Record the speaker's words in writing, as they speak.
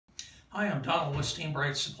Hi, I'm Donald with Steam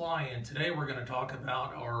Bright Supply, and today we're going to talk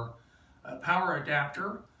about our power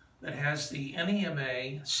adapter that has the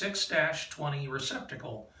NEMA 6-20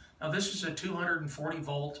 receptacle. Now this is a 240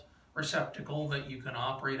 volt receptacle that you can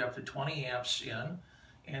operate up to 20 amps in,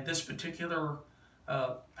 and this particular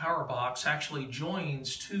power box actually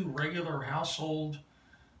joins two regular household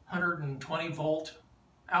 120 volt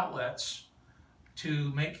outlets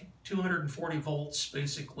to make 240 volts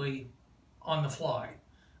basically on the fly.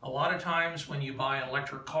 A lot of times when you buy an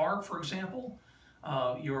electric car, for example,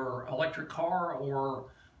 your electric car or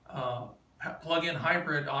plug-in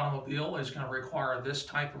hybrid automobile is going to require this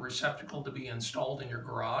type of receptacle to be installed in your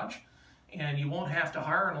garage. And you won't have to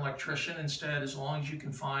hire an electrician. Instead, as long as you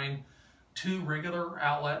can find two regular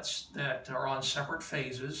outlets that are on separate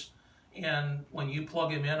phases. And when you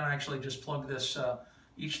plug them in, I actually just plug this,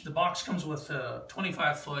 the box comes with a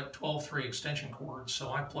 25-foot 12-3 extension cord. So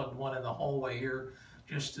I plugged one in the hallway here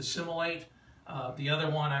just to simulate. The other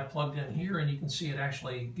one I plugged in here, and you can see it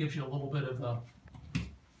actually gives you a little bit of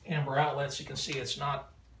amber outlets. You can see it's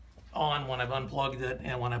not on when I've unplugged it,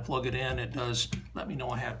 and when I plug it in, it does let me know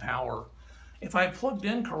I have power. If I plugged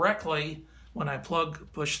in correctly, when I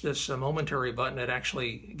push this momentary button, it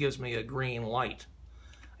actually gives me a green light.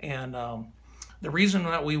 And the reason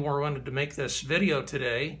that we wanted to make this video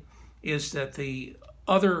today is that the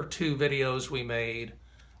other two videos we made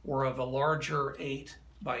were of a larger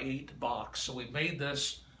 8x8 box. So we made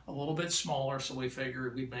this a little bit smaller, so we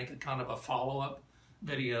figured we'd make it kind of a follow-up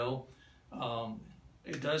video.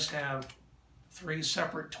 It does have 3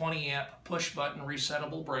 separate 20 amp push button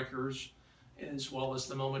resettable breakers, as well as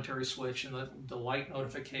the momentary switch and the light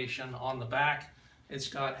notification. On the back, it's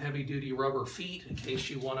got heavy duty rubber feet in case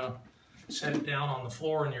you want to set it down on the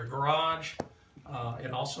floor in your garage. It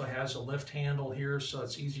also has a lift handle here, so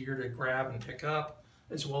it's easier to grab and pick up,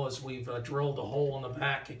 as well as we've drilled a hole in the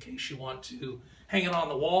back in case you want to hang it on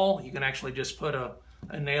the wall. You can actually just put a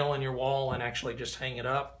nail in your wall and actually just hang it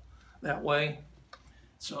up that way.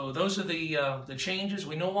 So those are the changes.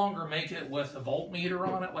 We no longer make it with a voltmeter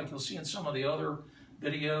on it like you'll see in some of the other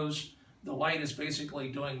videos. The light is basically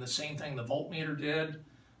doing the same thing the voltmeter did,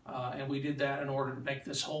 and we did that in order to make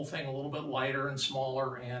this whole thing a little bit lighter and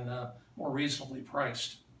smaller and more reasonably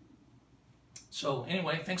priced. So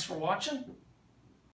anyway, thanks for watching.